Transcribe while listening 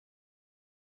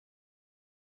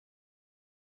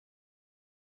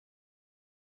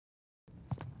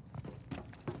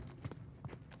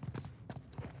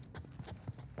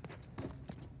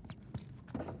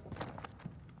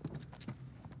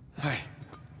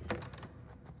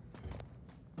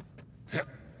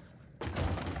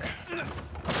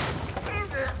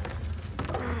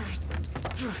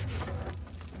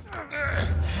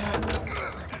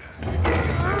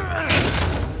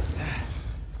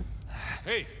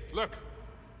look.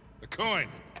 The coin.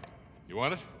 You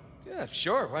want it? Yeah,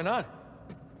 sure, why not?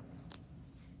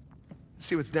 Let's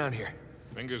see what's down here.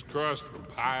 Fingers crossed for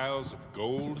piles of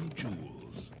gold and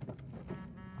jewels.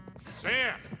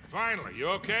 Sam, finally, you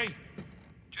okay?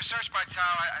 Just searched my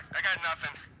tower. I got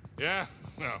nothing. Yeah?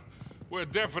 No. We're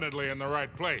definitely in the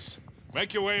right place.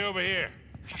 Make your way over here.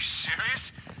 Are you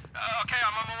serious? Okay,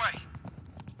 I'm on my way.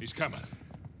 He's coming.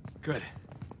 Good.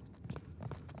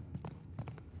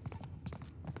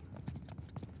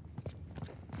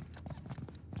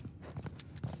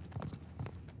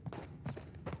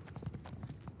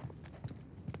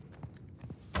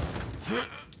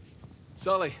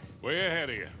 Sully. Way ahead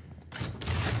of you.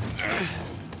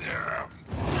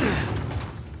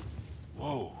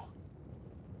 Whoa.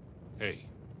 Hey,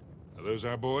 are those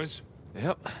our boys?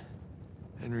 Yep.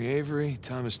 Henry Avery,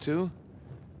 Thomas too.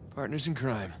 Partners in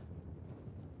crime.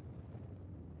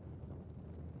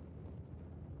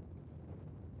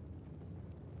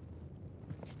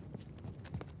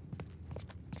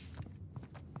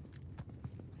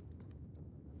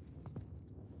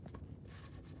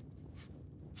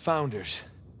 Founders.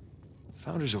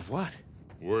 Founders of what?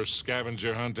 Worst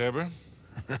scavenger hunt ever?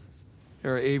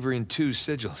 There are Avery and 2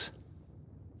 sigils.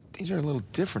 These are a little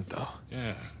different, though.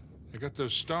 Yeah, they got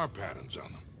those star patterns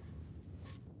on them.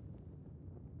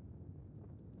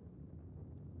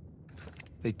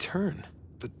 They turn,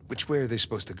 but which way are they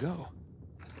supposed to go?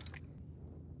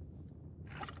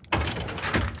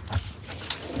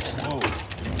 Whoa.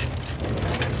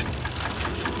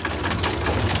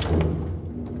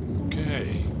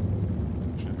 Okay.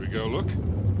 Should we go look?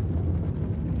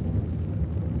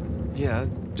 Yeah,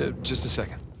 just a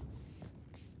second.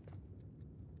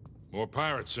 More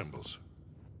pirate symbols.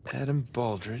 Adam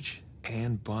Baldridge,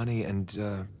 Anne Bonny,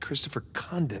 and Christopher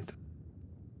Condent.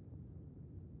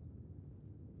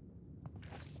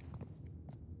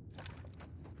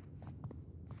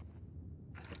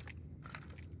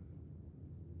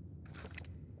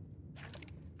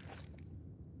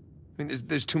 I mean,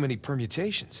 there's too many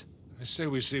permutations. I say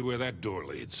we see where that door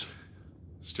leads.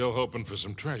 Still hoping for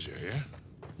some treasure, yeah?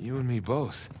 You and me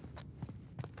both.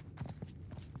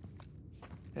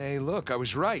 Hey, look, I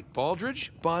was right. Baldridge,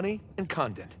 Bonny, and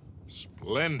Condent.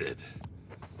 Splendid.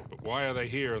 But why are they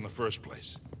here in the first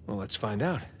place? Well, let's find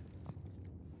out.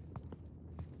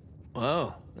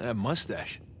 Wow, that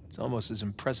mustache. It's almost as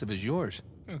impressive as yours.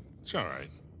 It's all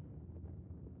right.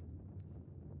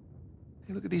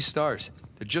 Hey, look at these stars.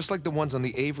 They're just like the ones on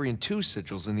the Avery and 2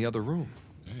 sigils in the other room.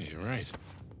 Hey, you're right.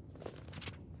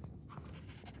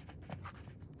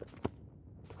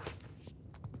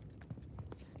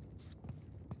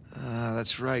 Ah,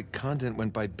 that's right. Condent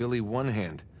went by Billy One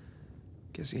Hand.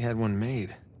 Guess he had one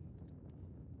made.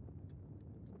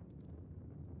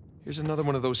 Here's another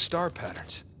one of those star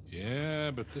patterns. Yeah,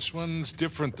 but this one's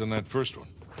different than that first one.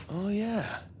 Oh,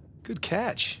 yeah. Good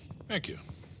catch. Thank you.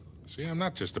 See, I'm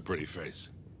not just a pretty face.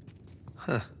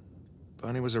 Huh.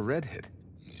 Bonnie was a redhead.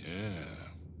 Yeah.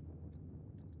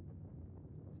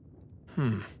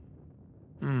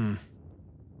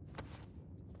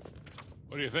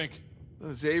 What do you think?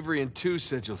 Those Avery and 2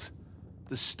 sigils.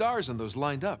 The stars on those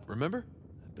lined up, remember?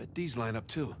 I bet these line up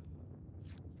too.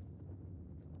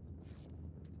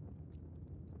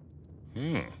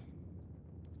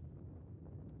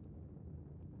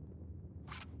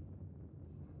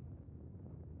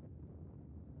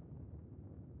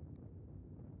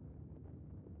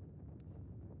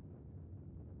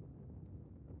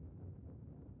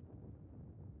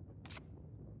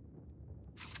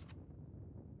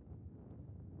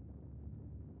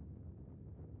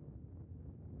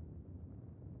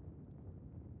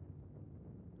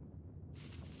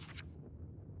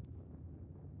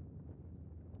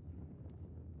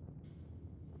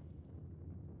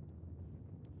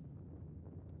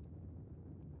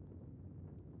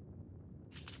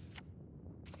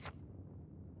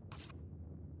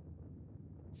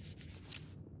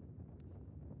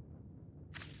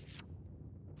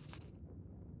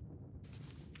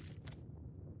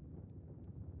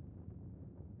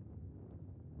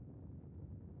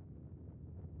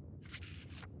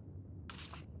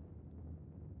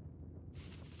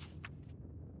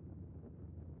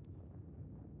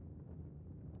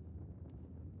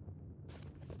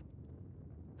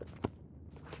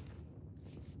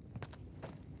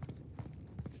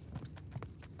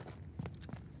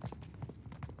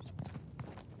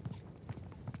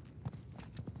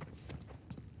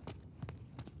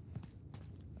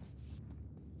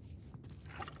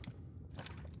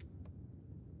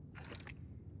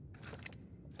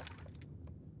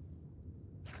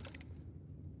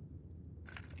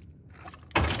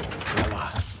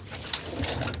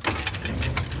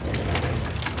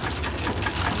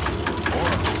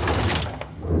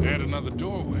 another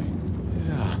doorway.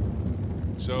 Yeah.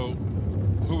 So,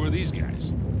 who are these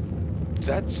guys?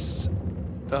 That's...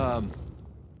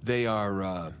 They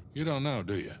are, You don't know,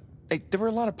 do you? Hey, there were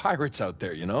a lot of pirates out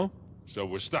there, you know? So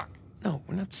we're stuck. No,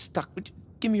 we're not stuck.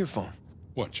 Give me your phone.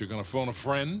 What, you're gonna phone a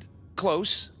friend?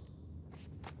 Close.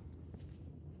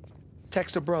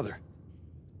 Text a brother.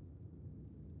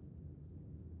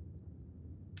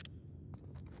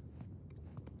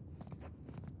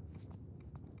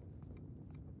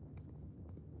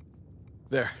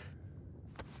 There.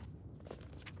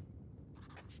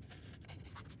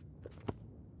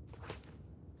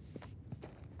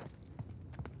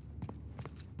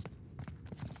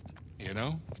 You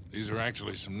know, these are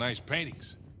actually some nice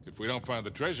paintings. If we don't find the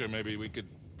treasure, maybe we could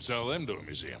sell them to a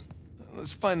museum.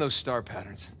 Let's find those star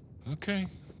patterns. Okay,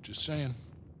 just saying.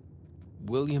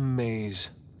 William Mays.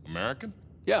 American?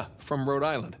 Yeah, from Rhode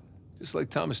Island. Just like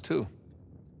Thomas, too.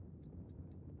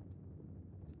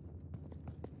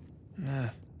 Nah.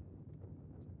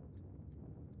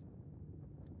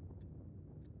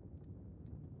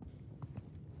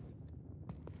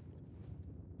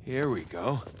 Here we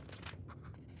go.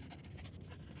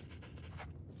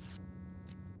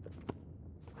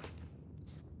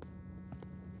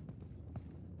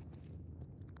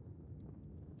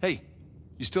 Hey,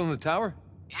 you still in the tower?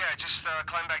 Yeah, just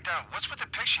climb back down. What's with the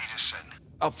picture you just sent?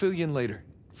 I'll fill you in later.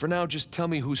 For now, just tell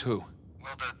me who's who.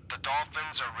 Well, the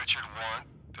dolphins are Richard Want,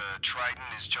 the trident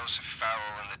is Joseph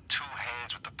Farrell, and the two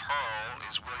hands with the pearl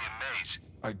is William Mays.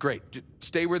 All right, great.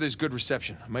 Stay where there's good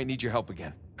reception. I might need your help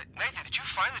again. Nathan, did you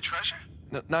find the treasure?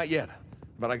 No, not yet,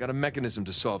 but I got a mechanism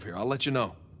to solve here. I'll let you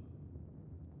know.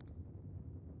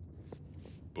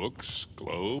 Books,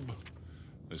 globe.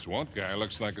 This Want guy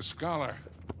looks like a scholar.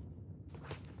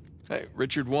 Hey,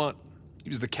 Richard Want. He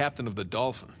was the captain of the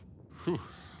Dolphin. Whew.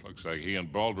 Looks like he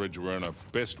and Baldridge were in a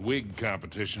best wig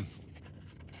competition.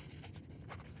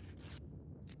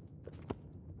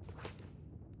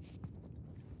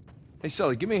 Hey,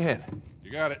 Sully, give me a hand.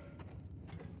 You got it.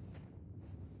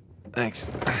 Thanks.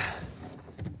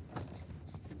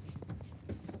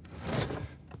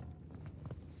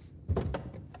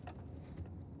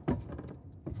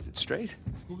 Is it straight?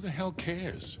 Who the hell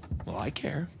cares? Well, I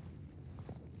care.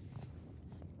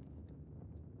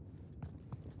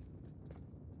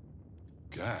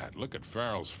 God, look at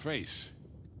Farrell's face.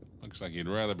 Looks like he'd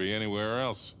rather be anywhere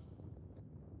else.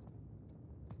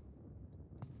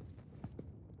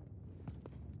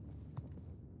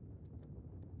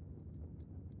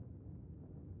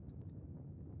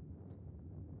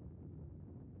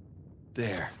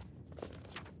 There.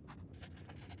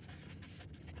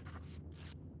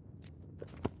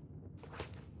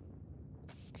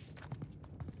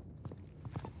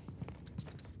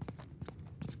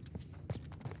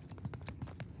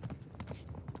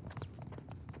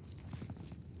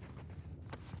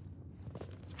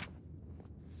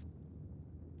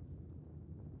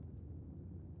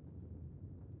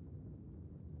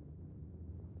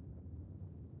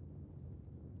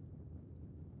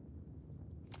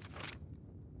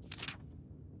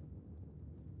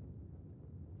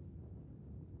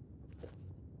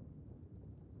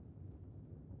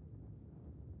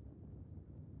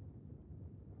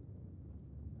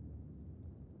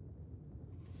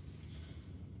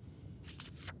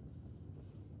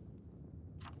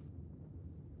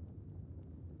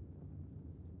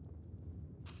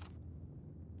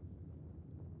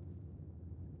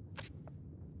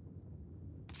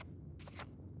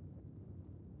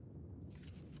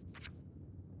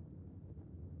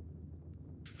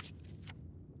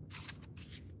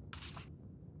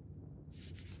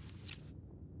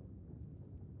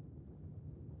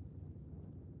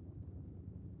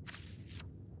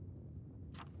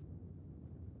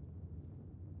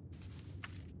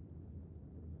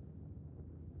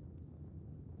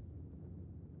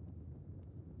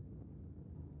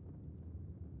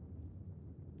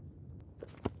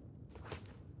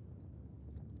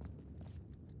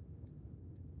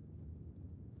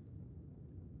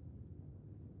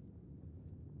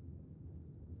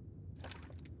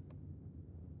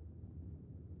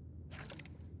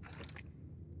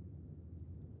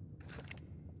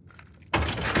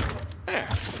 There.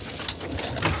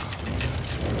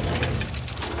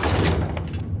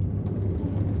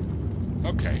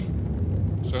 Okay.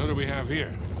 So who do we have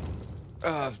here?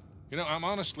 You know, I'm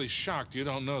honestly shocked you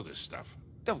don't know this stuff.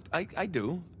 No, I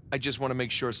do. I just want to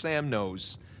make sure Sam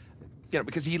knows. You know,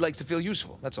 because he likes to feel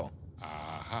useful, that's all.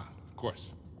 Aha, of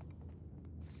course.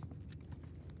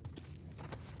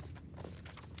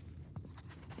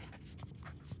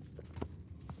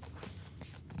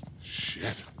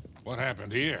 Shit. What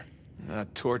happened here? A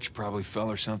torch probably fell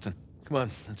or something. Come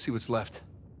on, let's see what's left.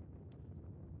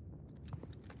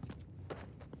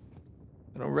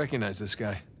 I don't recognize this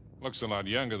guy. Looks a lot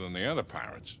younger than the other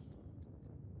pirates.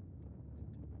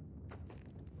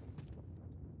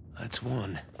 That's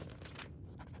one.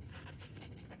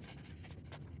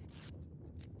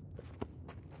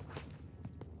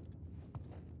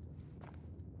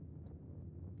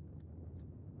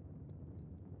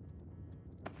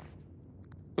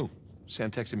 Oh, Sam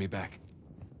texted me back.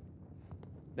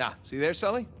 Ah, see there,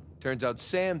 Sully? Turns out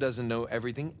Sam doesn't know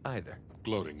everything either.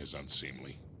 Gloating is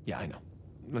unseemly. Yeah, I know.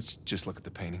 Let's just look at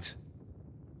the paintings.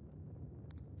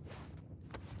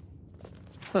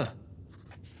 Huh.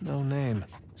 No name.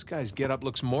 This guy's getup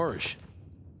looks Moorish.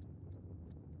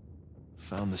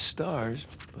 Found the stars,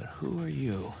 but who are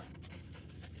you?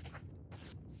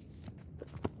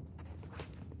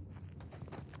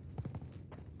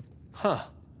 Huh.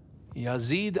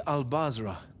 Yazid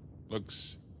al-Basra.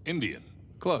 Looks Indian.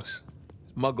 Close.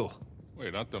 Muggle.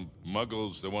 Wait, aren't the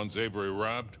Muggles the ones Avery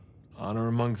robbed? Honor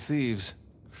among thieves.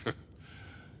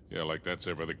 Yeah, like that's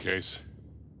ever the case.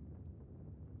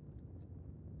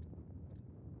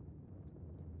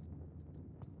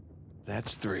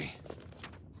 That's three.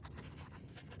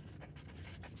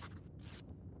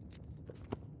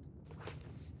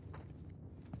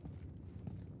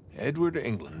 Edward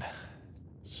England.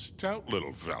 Stout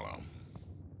little fellow.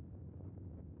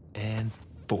 And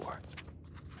four.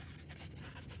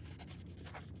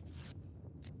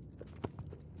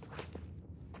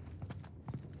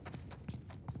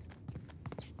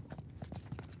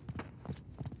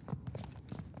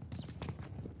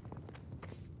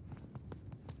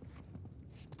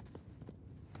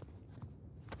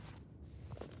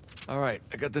 All right,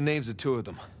 I got the names of two of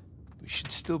them. We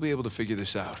should still be able to figure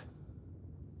this out.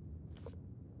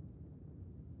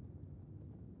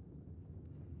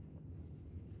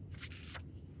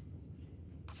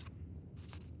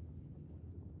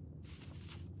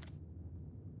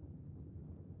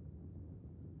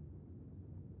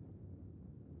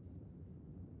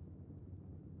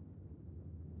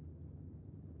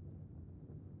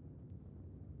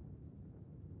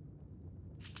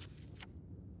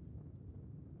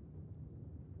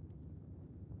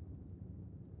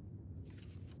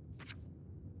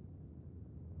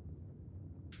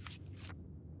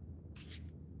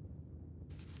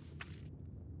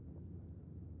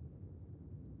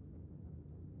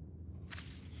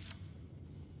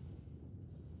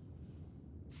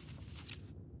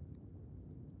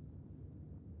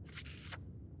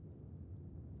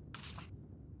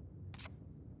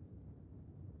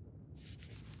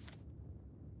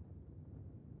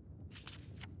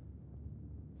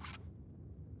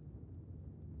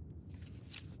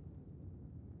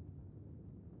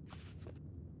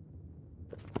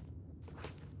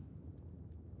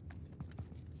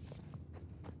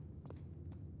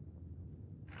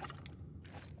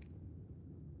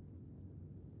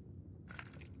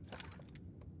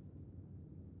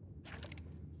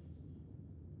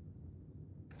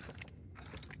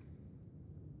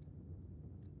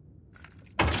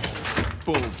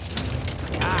 Boom.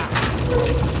 Ah.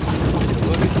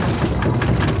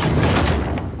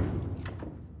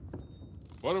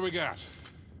 What do we got?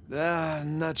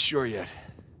 Not sure yet.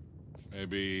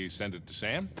 Maybe send it to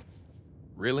Sam?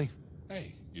 Really?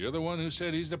 Hey, you're the one who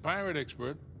said he's the pirate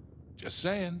expert. Just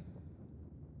saying.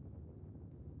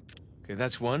 Okay,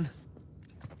 that's one.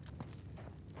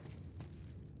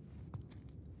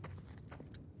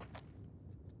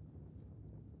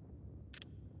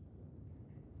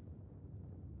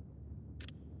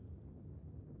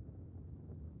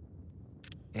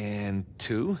 And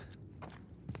two.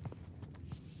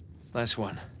 Last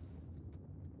one.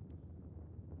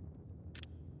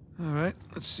 All right,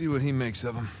 let's see what he makes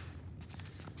of them.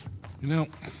 You know,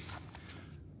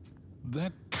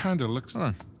 that kind of looks... Hold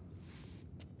on.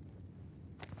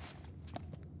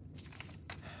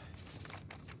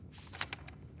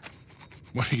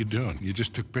 What are you doing? You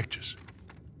just took pictures.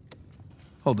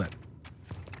 Hold that.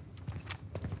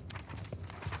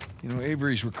 You know,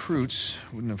 Avery's recruits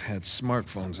wouldn't have had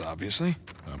smartphones, obviously.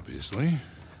 Obviously.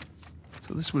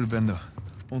 So this would have been the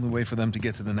only way for them to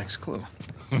get to the next clue.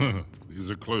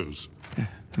 These are clues. Yeah,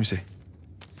 let me see.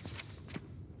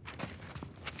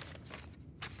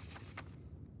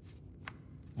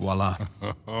 Voila.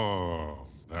 Oh,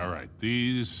 all right.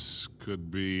 These could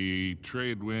be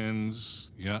trade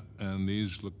winds. Yeah, and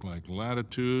these look like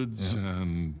latitudes,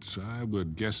 and I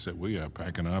would guess that we are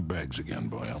packing our bags again,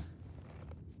 Boyle.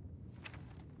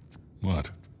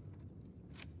 What?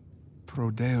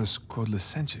 Pro Deus quod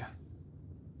licentia.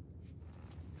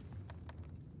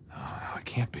 Oh, no, it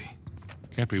can't be.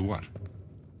 Can't be what?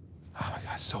 Oh my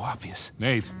God, so obvious.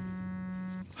 Nate.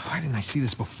 Why didn't I see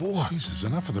this before? Jesus,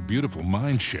 enough of the beautiful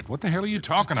mind shit. What the hell are you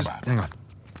talking about? Hang on.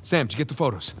 Sam, did you get the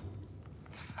photos?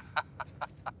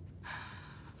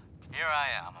 Here I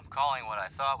am. I'm calling what I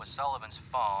thought was Sullivan's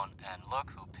phone, and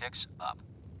look who picks up.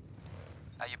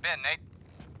 How you been, Nate?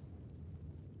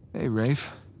 Hey,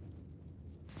 Rafe.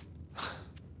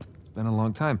 It's been a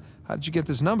long time. How did you get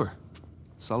this number?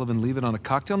 Sullivan leave it on a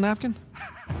cocktail napkin?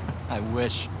 I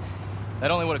wish.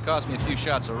 That only would have cost me a few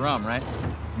shots of rum, right?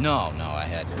 No, I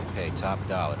had to pay top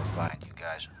dollar to find you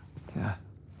guys. Yeah.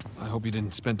 I hope you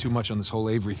didn't spend too much on this whole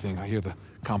Avery thing. I hear the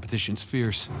competition's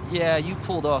fierce. Yeah, you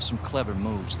pulled off some clever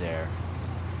moves there.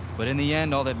 But in the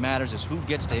end, all that matters is who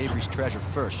gets to Avery's treasure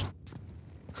first.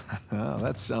 Oh,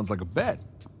 that sounds like a bet.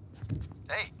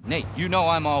 Hey, Nate, you know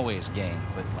I'm always game,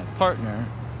 but my partner,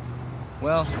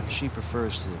 well, she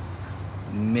prefers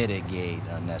to mitigate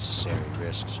unnecessary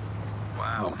risks.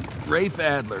 Wow. Rafe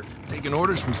Adler, taking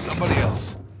orders from somebody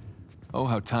else. Oh,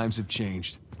 how times have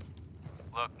changed.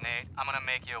 Look, Nate, I'm gonna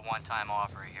make you a one-time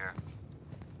offer here.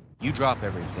 You drop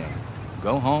everything.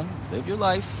 Go home, live your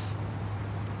life.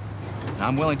 And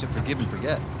I'm willing to forgive and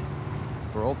forget.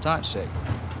 For old time's sake.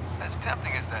 As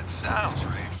tempting as that sounds,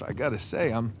 Rafe, I gotta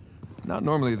say, I'm not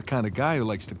normally the kind of guy who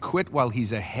likes to quit while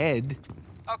he's ahead.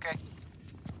 Okay.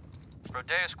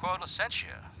 Rodeus Quota sent you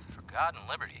for God and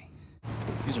liberty.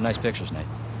 These are nice pictures, Nate.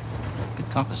 Good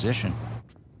composition.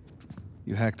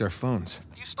 You hacked our phones.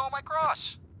 You stole my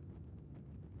cross.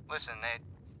 Listen, Nate.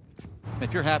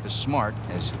 If you're half as smart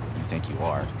as you think you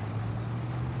are,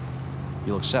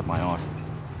 you'll accept my offer.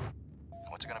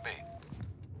 What's it gonna be?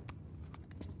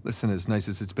 Listen, as nice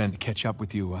as it's been to catch up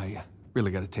with you, I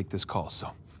really gotta take this call,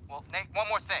 so... Well, Nate, one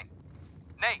more thing.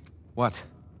 Nate! What?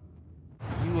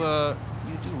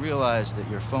 You do realize that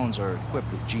your phones are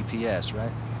equipped with GPS,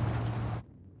 right?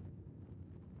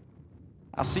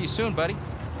 I'll see you soon, buddy.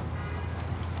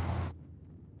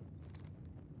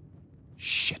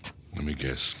 Shit. Let me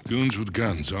guess. Goons with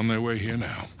guns on their way here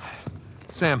now.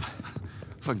 Sam.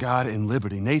 For God and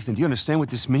liberty. Nathan, do you understand what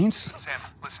this means? Sam,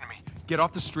 listen to me. Get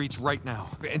off the streets right now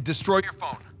and destroy your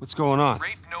phone. What's going on?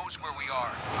 Rafe knows where we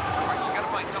are. You gotta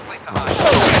find someplace to hide.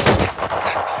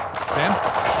 Sam?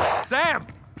 Sam!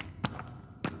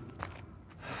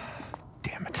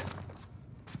 Damn it.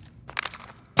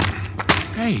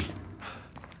 Hey,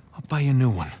 I'll buy you a new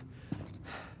one.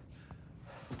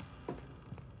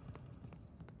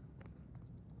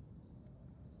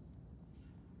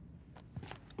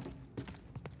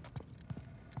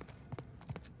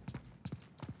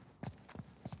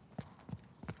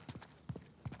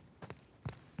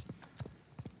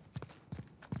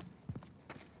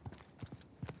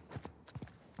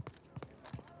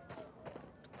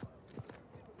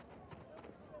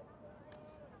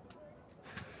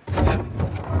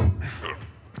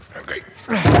 Okay.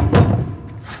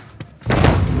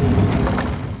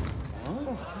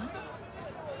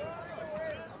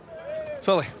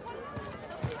 Sully.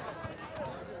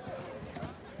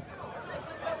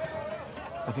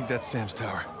 I think that's Sam's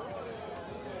tower.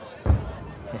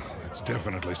 Well, it's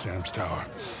definitely Sam's tower.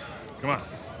 Come on.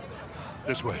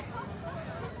 This way.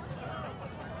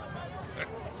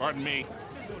 Pardon me.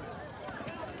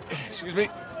 Excuse me?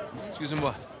 Excuse me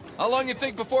what? How long you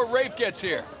think before Rafe gets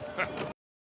here?